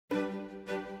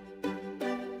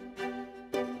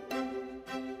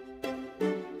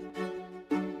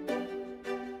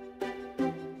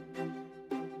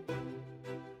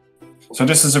So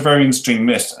this is a very interesting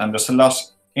myth, and there's a lot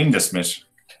in this myth.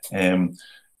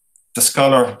 The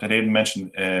scholar that Aidan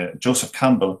mentioned, Joseph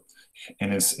Campbell,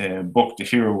 in his book, The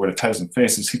Hero with a Thousand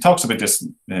Faces, he talks about this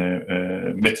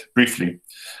myth briefly,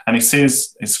 and he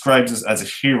describes it as a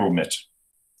hero myth,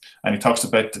 and he talks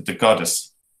about the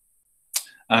goddess.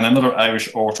 And another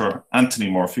Irish author, Anthony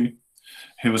Murphy,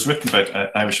 who has written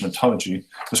about Irish mythology,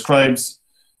 describes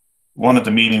one of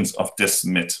the meanings of this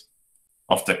myth,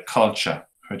 of the culture,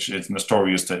 which is in the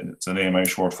story is the name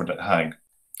Irish word for the hag.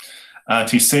 And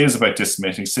he says about this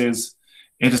myth, he says,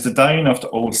 it is the dying of the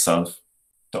old self,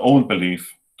 the old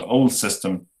belief, the old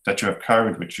system that you have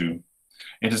carried with you.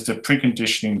 It is the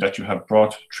preconditioning that you have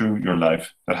brought through your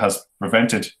life that has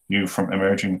prevented you from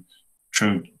emerging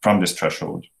from this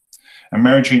threshold,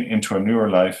 emerging into a newer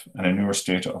life and a newer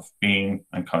state of being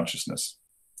and consciousness.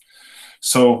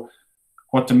 So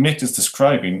what the myth is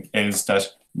describing is that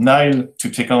Niall, to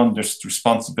take on this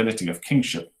responsibility of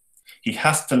kingship, he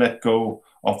has to let go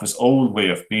of his old way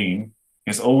of being,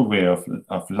 his old way of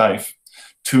life,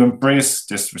 to embrace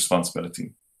this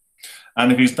responsibility.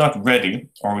 And if he's not ready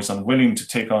or he's unwilling to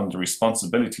take on the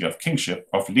responsibility of kingship,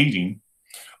 of leading,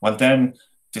 well then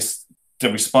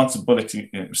the responsibility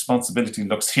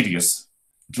looks hideous,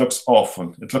 it looks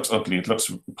awful, it looks ugly, it looks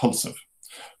repulsive.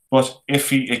 But if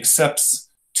he accepts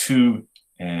to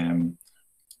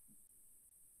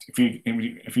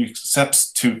if he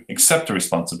accepts to accept the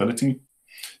responsibility,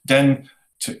 then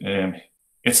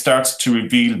it starts to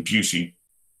reveal beauty.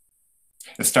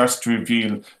 It starts to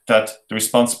reveal that the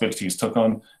responsibility he's took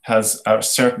on has a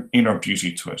certain inner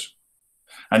beauty to it.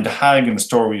 And the hag in the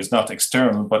story is not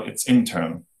external, but it's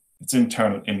internal. It's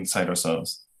internal inside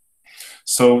ourselves.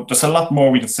 So there's a lot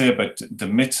more we can say about the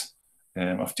myth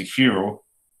of the hero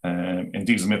in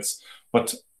these myths,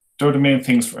 but they're the main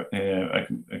things I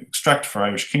can extract for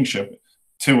Irish kingship.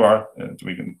 Two are,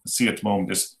 we can see at the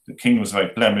moment, is the king was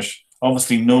without blemish.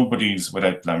 Obviously, nobody's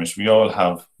without blemish. We all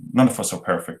have, none of us are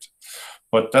perfect.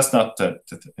 But that's not the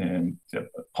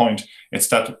point. It's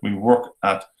that we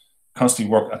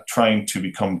constantly work at trying to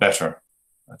become better.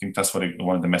 I think that's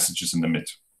one of the messages in the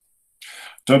myth.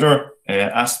 The other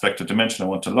aspect or dimension I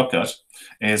want to look at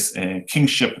is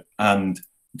kingship and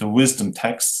the wisdom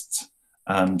texts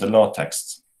and the law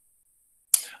texts.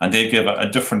 And they give a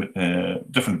different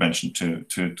dimension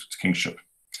to kingship.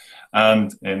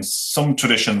 And in some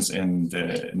traditions in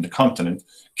the continent,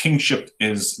 kingship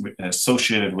is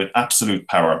associated with absolute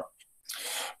power.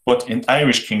 But in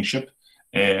Irish kingship,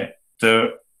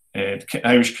 the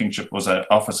Irish kingship was an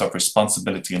office of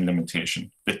responsibility and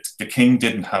limitation. The king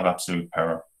didn't have absolute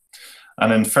power.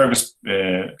 And in Fergus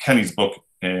Kelly's book,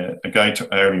 A Guide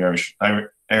to Early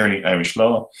Irish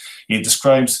Law, he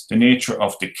describes the nature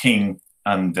of the king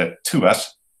and the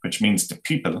tuat, which means the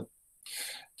people,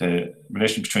 the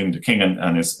relation between the king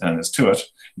and his tuat.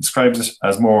 He describes it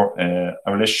as more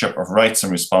a relationship of rights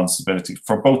and responsibility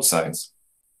for both sides.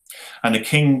 And the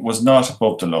king was not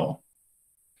above the law.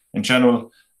 In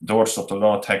general, the orders of the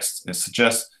law text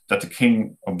suggests that the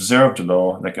king observed the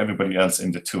law like everybody else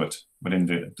in the tuat, within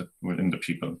the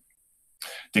people.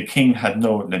 The king had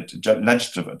no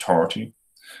legislative authority,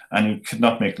 and he could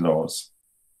not make laws.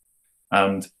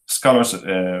 And scholars'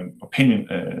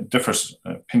 opinions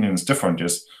differ on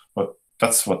this, but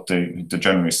that's what they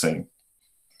generally say.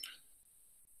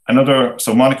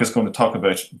 So Monica's going to talk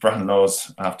about Brehon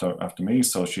Laws after me,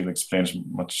 so she'll explain it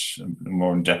much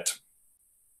more in depth.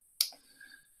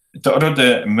 The other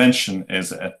dimension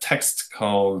is a text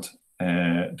called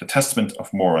the Testament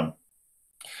of Moran.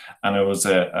 And it was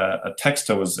a text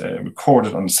that was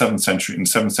recorded in the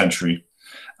 7th century.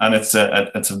 And it's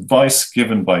advice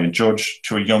given by a judge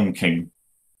to a young king.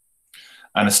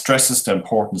 And it stresses the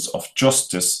importance of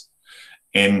justice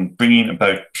in bringing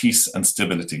about peace and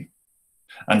stability.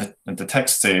 And the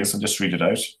text says, I'll just read it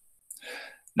out.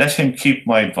 Let him keep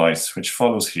my advice, which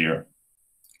follows here.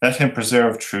 Let him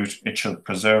preserve truth, it shall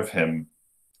preserve him.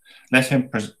 Let him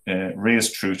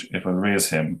raise truth, it will raise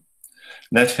him.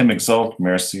 Let him exalt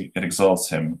mercy, it exalts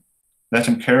him. Let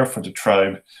him care for the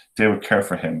tribe, they will care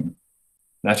for him.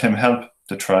 Let him help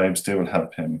the tribes, they will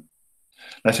help him.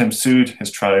 Let him soothe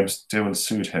his tribes, they will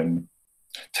soothe him.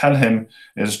 Tell him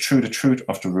it is true the truth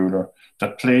of the ruler,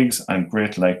 that plagues and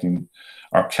great lightning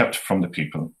are kept from the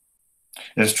people.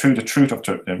 It is true the truth of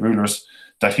the rulers,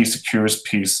 that he secures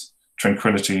peace,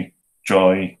 tranquility,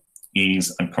 joy,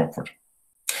 ease, and comfort.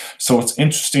 So what's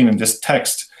interesting in this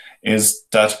text is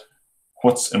that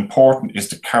what's important is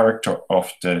the character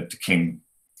of the king.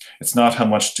 It's not how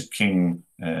much the king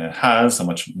has, how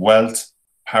much wealth,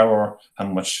 power,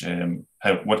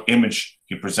 what image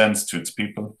he presents to its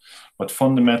people, but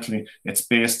fundamentally it's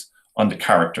based on the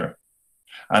character.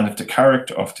 And if the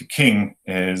character of the king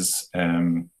is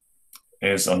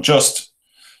unjust,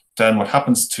 then what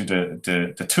happens to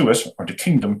the tuat, or the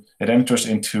kingdom, it enters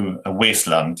into a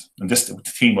wasteland. And this, the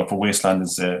theme of a wasteland,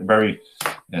 is very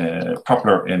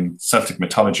popular in Celtic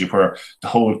mythology, where the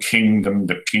whole kingdom,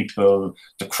 the people,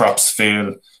 the crops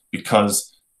fail,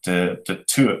 because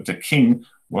the king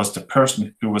was the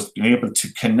person who was able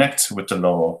to connect with the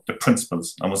law, the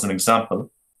principles, and was an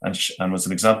example, and was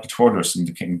an example to others in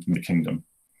the kingdom.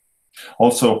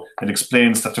 Also, it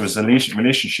explains that there is a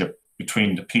relationship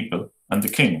between the people and the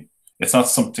king. It's not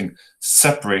something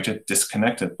separated,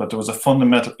 disconnected, but there was a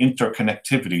fundamental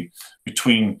interconnectivity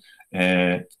between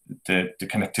the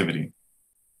connectivity.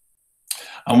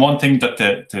 And one thing that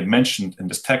they mentioned in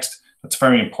this text that's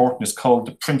very important is called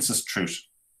the prince's truth.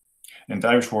 And the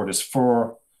Irish word is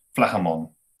for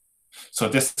flahamon. So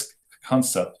this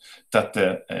concept that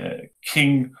the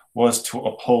king was to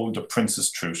uphold the prince's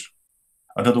truth.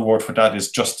 Another word for that is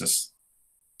justice.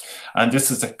 And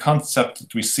this is a concept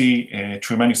that we see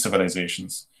through many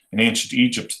civilizations. In ancient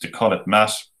Egypt, they call it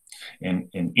mat. In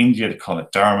India, they call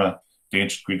it dharma. The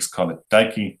ancient Greeks call it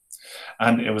daiki.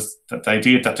 And it was the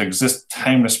idea that there exist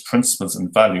timeless principles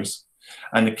and values.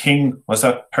 And the king was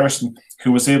that person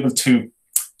who was able to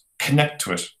connect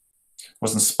to it,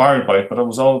 was inspired by it, but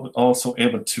was also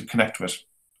able to connect to it.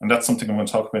 And that's something I'm going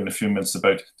to talk about in a few minutes,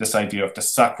 about this idea of the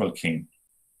sacral king.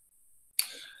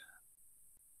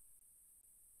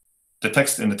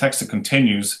 In the text, it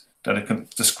continues that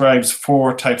it describes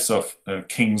 4 types of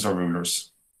kings or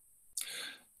rulers.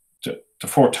 The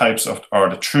 4 types are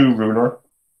the true ruler,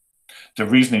 the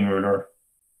reasoning ruler,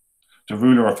 the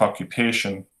ruler of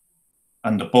occupation,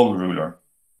 and the bull ruler.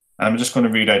 And I'm just going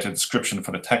to read out a description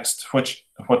for the text,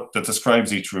 that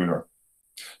describes each ruler.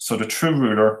 So the true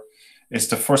ruler is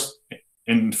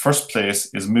in the first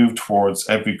place, is moved towards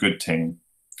every good thing.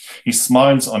 He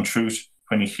smiles on truth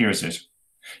when he hears it.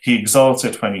 He exalts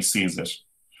it when he sees it.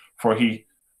 For he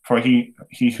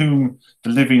whom the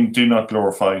living do not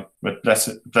glorify with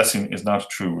blessing is not a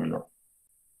true ruler.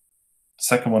 The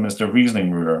second one is the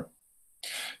reasoning ruler.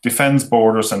 Defends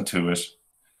borders and to it.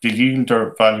 They yield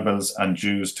their valuables and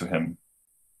dues to him.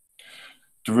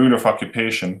 The ruler of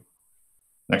occupation.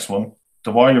 Next one.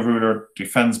 The wily ruler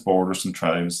defends borders and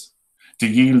tribes. They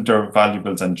yield their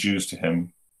valuables and dues to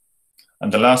him.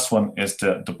 And the last one is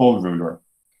the bull ruler.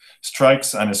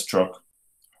 Strikes and is struck,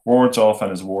 wards off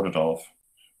and is warded off,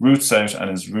 roots out and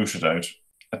is rooted out,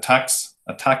 attacks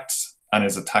and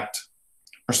is attacked,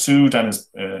 pursued and is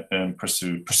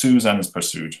pursued, pursues and is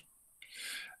pursued.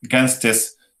 Against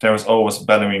this, there is always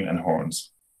bellowing and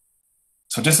horns.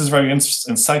 So this is very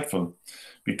insightful,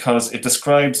 because it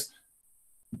describes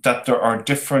that there are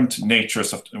different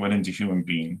natures within the human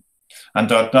being, and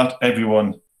that not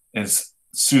everyone is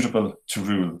suitable to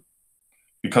rule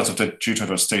due to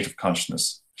their state of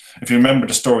consciousness. If you remember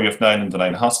the story of Niall and the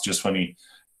 9 hostages, when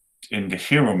in the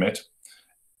hero myth,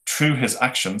 through his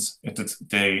actions,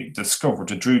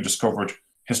 the Druid discovered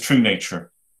his true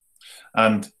nature,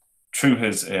 and through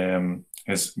his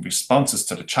responses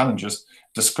to the challenges,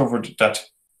 discovered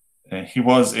that he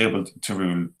was able to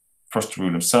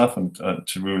rule himself and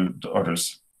to rule the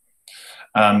others.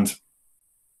 And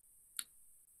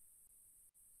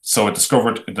so it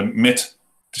discovered the myth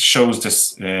shows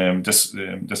this. This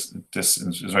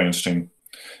is very interesting.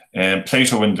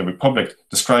 Plato in the Republic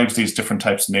describes these different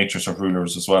types of natures of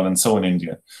rulers as well, and so in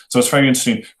India. So it's very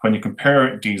interesting when you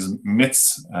compare these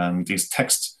myths and these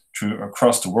texts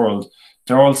across the world.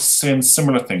 They're all saying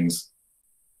similar things.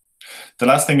 The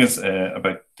last thing is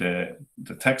about the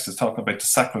text is talking about the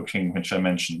sacral king, which I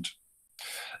mentioned,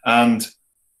 and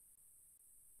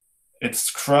it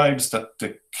describes that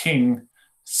the king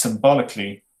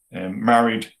symbolically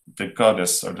married the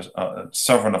goddess, or the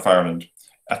sovereign of Ireland,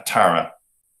 at Tara.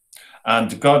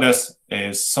 And the goddess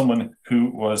is someone who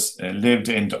was lived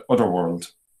in the other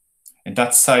world, in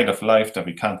that side of life that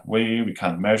we can't weigh, we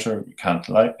can't measure, we can't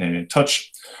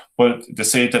touch, but they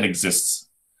say that exists.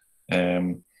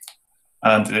 And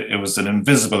it was an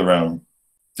invisible realm,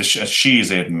 as she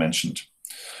is Aidan mentioned.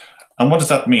 And what does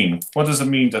that mean? What does it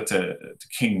mean that the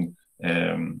king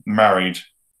married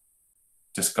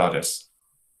this goddess?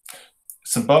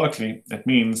 Symbolically, it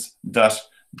means that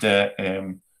the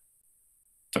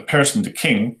person, the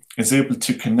king, is able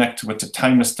to connect with the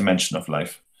timeless dimension of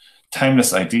life,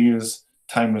 timeless ideas,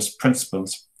 timeless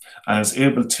principles, and is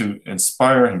able to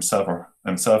inspire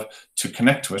himself to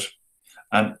connect to it,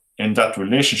 and in that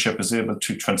relationship is able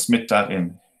to transmit that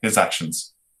in his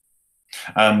actions.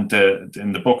 And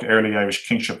in the book Early Irish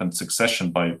Kingship and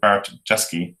Succession by Bart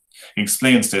Jeske, he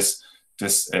explains this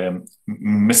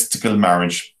mystical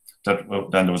marriage that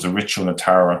then there was a ritual in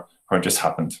Tara where this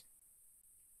happened.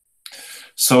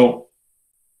 So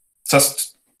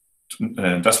that's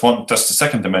the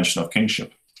second dimension of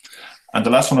kingship. And the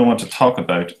last one I want to talk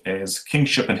about is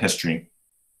kingship in history.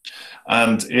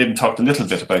 And Aidan talked a little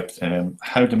bit about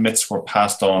how the myths were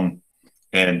passed on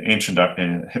in ancient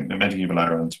medieval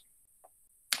Ireland.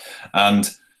 And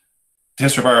the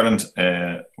history of Ireland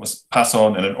was passed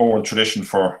on in an oral tradition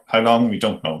for how long, we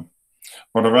don't know.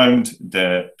 But around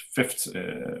the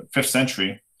 5th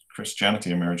century,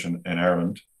 Christianity emerged in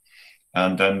Ireland.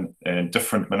 And then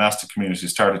different monastic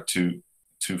communities started to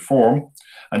form,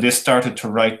 and they started to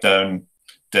write down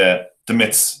the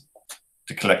myths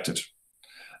they collected.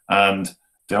 And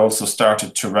they also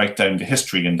started to write down the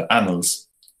history in the annals,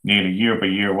 nearly year by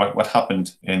year, what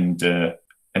happened in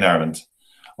Ireland.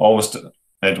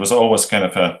 It was always kind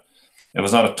of it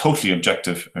was not a totally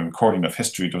objective recording of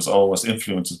history. It was always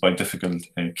influenced by difficult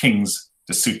kings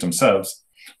to suit themselves.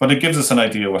 But it gives us an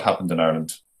idea what happened in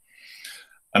Ireland.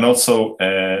 And also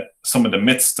some of the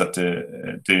myths that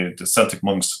the Celtic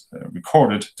monks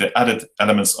recorded, they added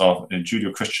elements of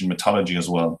Judeo-Christian mythology as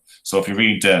well. So if you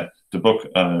read the book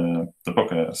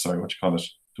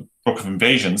of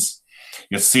Invasions,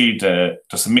 you'll see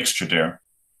there's a mixture there.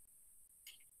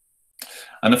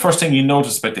 And the first thing you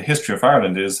notice about the history of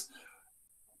Ireland is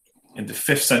in the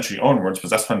 5th century onwards, because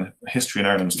that's when history in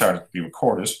Ireland started to be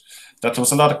recorded, that there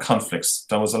was a lot of conflicts.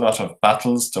 There was a lot of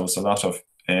battles. There was a lot of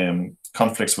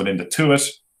conflicts within the Tuat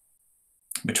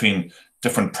between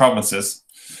different provinces.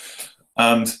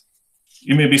 And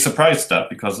you may be surprised at that,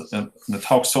 because in the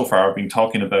talk so far I've been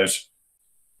talking about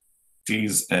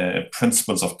these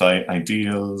principles of the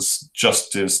ideals,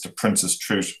 justice, the prince's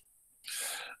truth.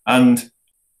 And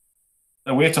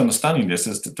a way to understanding this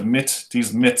is that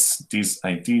these myths, these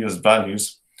ideas,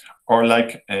 values are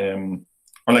like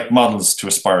models to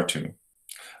aspire to.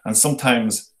 And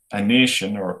sometimes a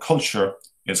nation or a culture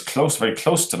is very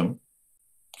close to them,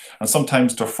 and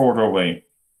sometimes they're further away.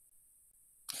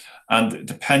 And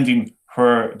depending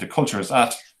where the culture is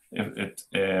at,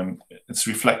 it's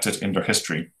reflected in their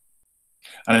history.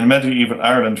 And in medieval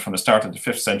Ireland, from the start of the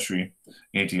 5th century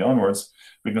AD onwards,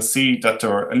 we can see that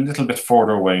they're a little bit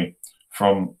further away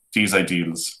from these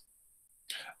ideals.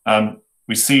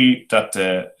 We see that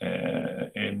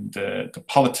in the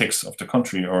politics of the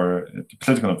country, or the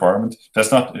political environment,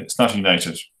 it's not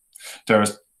united.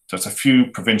 There's a few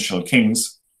provincial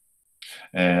kings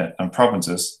and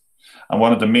provinces, and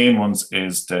one of the main ones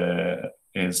is the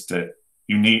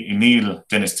O'Neill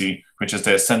dynasty, which is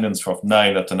the ascendants of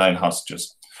Niall at the Nine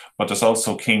Hostages. But there's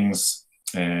also kings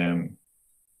in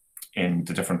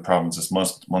the different provinces: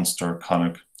 Munster,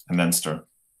 Connacht, and Leinster.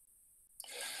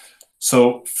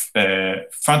 So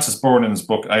Francis Byrne, in his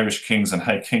book Irish Kings and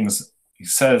High Kings, he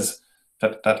says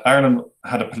that Ireland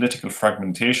had a political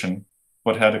fragmentation,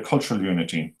 but had a cultural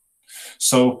unity.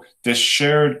 So they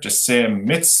shared the same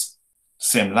myths,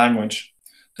 same language.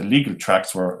 The legal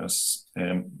tracts were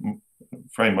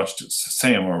very much the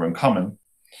same or in common,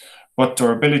 but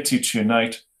their ability to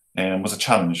unite was a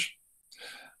challenge.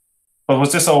 But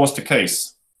was this always the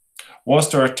case? Was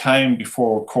there a time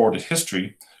before recorded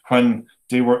history when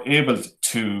they were able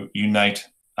to unite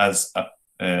as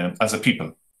a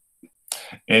people?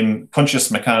 In Pontius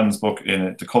McCann's book,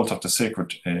 in The Cult of the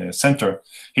Sacred Centre,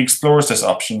 he explores this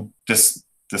option, this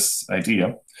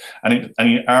idea, and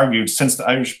he argued, since the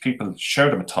Irish people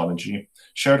shared a mythology,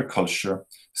 shared a culture,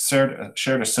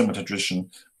 shared a similar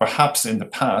tradition, perhaps in the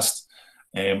past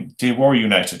they were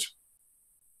united,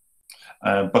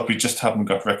 but we just haven't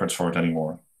got records for it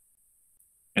anymore.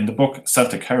 In the book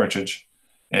Celtic Heritage,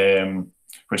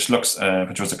 which was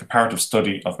a comparative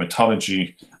study of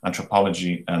mythology,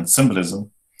 anthropology, and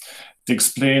symbolism, they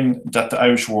explain that the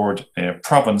Irish word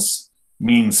province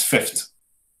means fifth.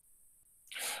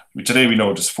 Today we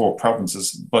know there's 4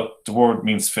 provinces, but the word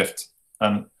means fifth.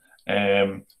 And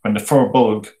when the Fir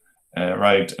Bolg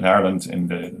arrived in Ireland in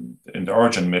the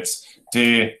origin myths,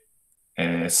 they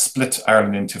split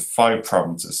Ireland into 5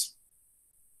 provinces.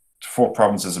 4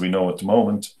 provinces we know at the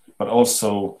moment, but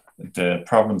also the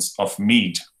province of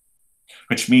Meath,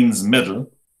 which means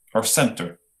middle or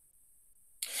centre.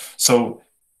 So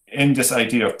in this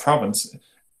idea of province,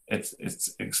 it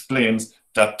explains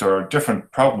that there are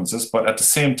different provinces, but at the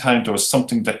same time there was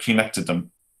something that connected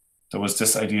them. There was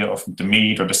this idea of the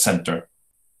Meath or the centre.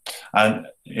 And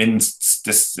in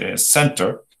this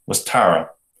centre was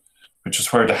Tara, which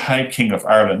was where the High King of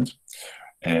Ireland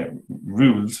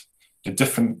ruled the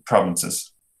different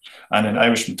provinces. And in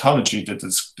Irish mythology, they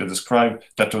describe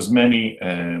that there was many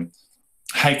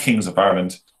High Kings of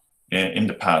Ireland in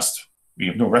the past. We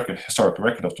have no historical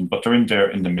record of them, but they're in there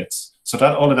in the myths. So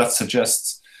that all of that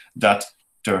suggests that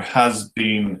there has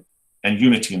been a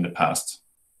unity in the past.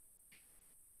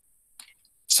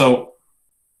 So,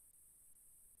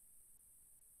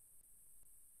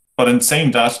 but in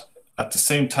saying that, at the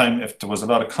same time, if there was a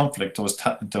lot of conflict,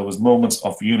 there was moments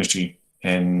of unity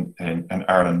in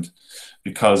Ireland,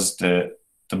 because the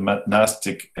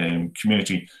monastic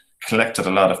community collected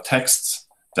a lot of texts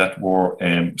that were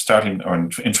starting, or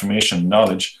information,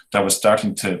 knowledge that was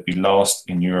starting to be lost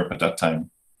in Europe at that time.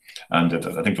 And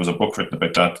I think there was a book written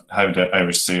about that, how the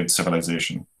Irish saved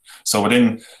civilization. So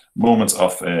within moments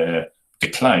of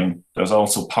decline, there's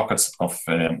also pockets of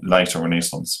light or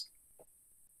renaissance.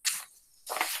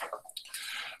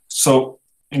 So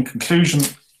in conclusion,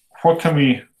 what can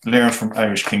we learn from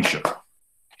Irish kingship?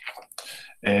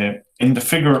 In the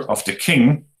figure of the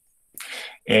king,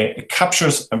 it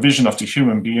captures a vision of the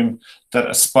human being that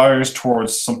aspires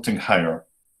towards something higher,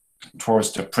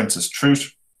 towards the prince's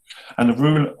truth. And the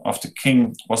rule of the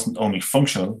king wasn't only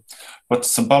functional, but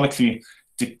symbolically,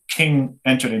 the king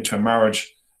entered into a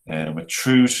marriage with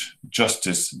truth,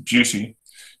 justice, beauty,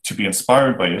 to be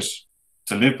inspired by it,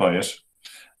 to live by it,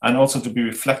 and also to be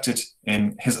reflected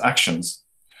in his actions,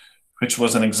 which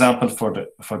was an example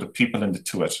for the people in the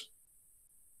Tuat.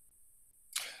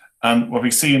 And what we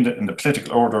see in the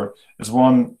political order is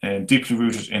one deeply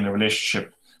rooted in a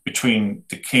relationship between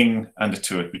the king and the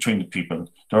Tuat, between the people.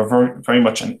 They were very, very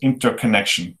much an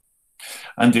interconnection.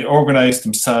 And they organized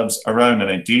themselves around an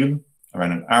ideal,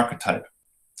 around an archetype,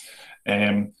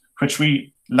 which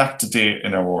we lack today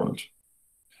in our world.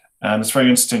 And it's very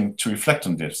interesting to reflect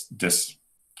on this.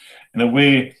 In a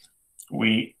way,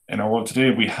 in our world today,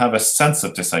 we have a sense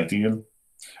of this ideal.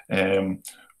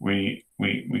 We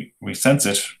sense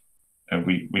it,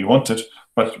 we want it,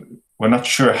 but we're not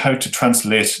sure how to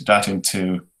translate that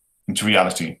into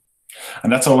reality.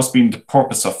 And that's always been the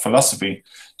purpose of philosophy,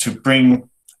 to bring,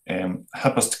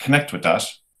 help us to connect with that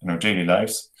in our daily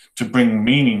lives, to bring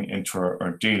meaning into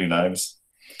our daily lives.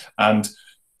 And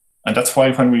that's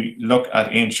why when we look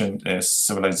at ancient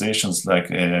civilizations like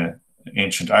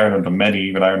ancient Ireland or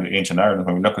medieval Ireland, ancient Ireland,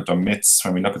 when we look at their myths,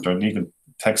 when we look at their legal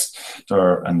texts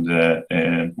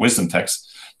and wisdom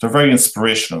texts, they're very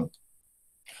inspirational.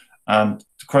 And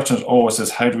the question always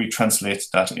is, how do we translate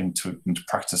that into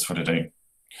practice for today?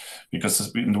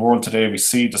 Because in the world today, we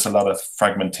see there's a lot of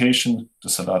fragmentation,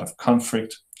 there's a lot of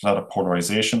conflict, a lot of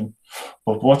polarization.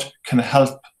 But what can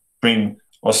help bring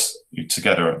us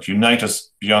together, unite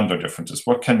us beyond our differences?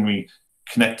 What can we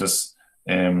connect us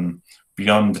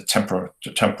beyond the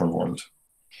temporal world?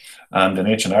 And in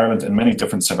ancient Ireland, in many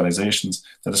different civilizations,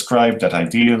 they describe that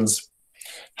ideals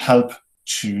help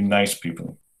to unite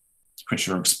people, which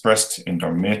are expressed in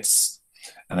their myths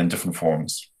and in different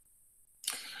forms.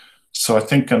 So I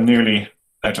think I'm nearly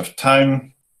out of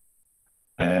time.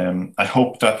 I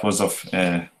hope that was of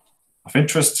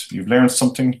interest. You've learned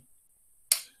something.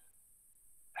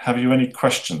 Have you any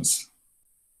questions?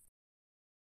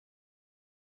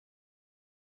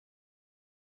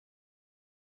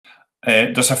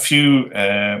 There's a few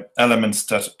elements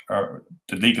that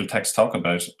the legal texts talk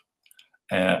about,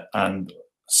 and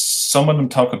some of them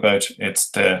talk about it's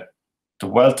the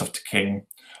wealth of the king,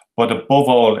 but above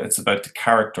all, it's about the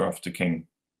character of the king.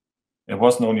 It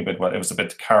wasn't only about what, it was about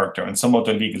the character. And some of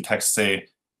the legal texts say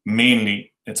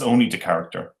mainly it's only the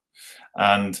character.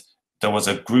 And there was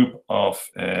a group of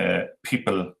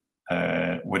people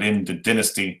within the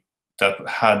dynasty that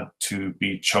had to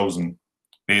be chosen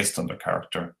based on their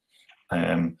character.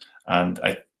 And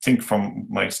I think from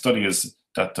my study is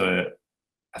that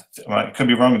I could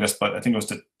be wrong in this, but I think it was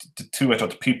the two out of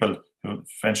the people who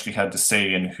eventually had the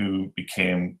say in who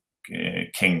became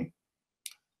king.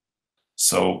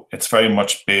 So it's very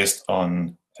much based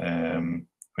on,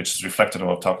 which is reflected on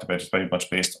what I've talked about, it's very much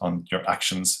based on your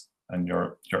actions and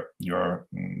your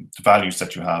the values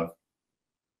that you have.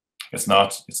 It's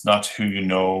not who you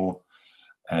know,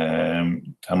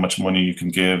 how much money you can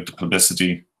give, the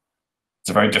publicity. It's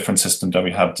a very different system that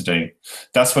we have today.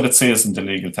 That's what it says in the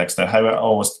legal text. Now,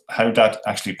 how that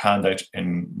actually panned out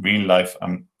in real life,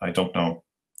 I don't know.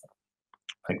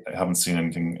 I haven't seen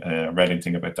anything, read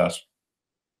anything about that.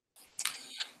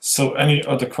 So, any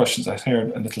other questions? I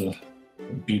heard a little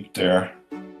beep there.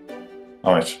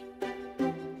 All right.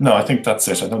 No, I think that's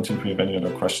it. I don't think we have any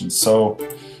other questions. So,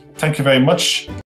 thank you very much.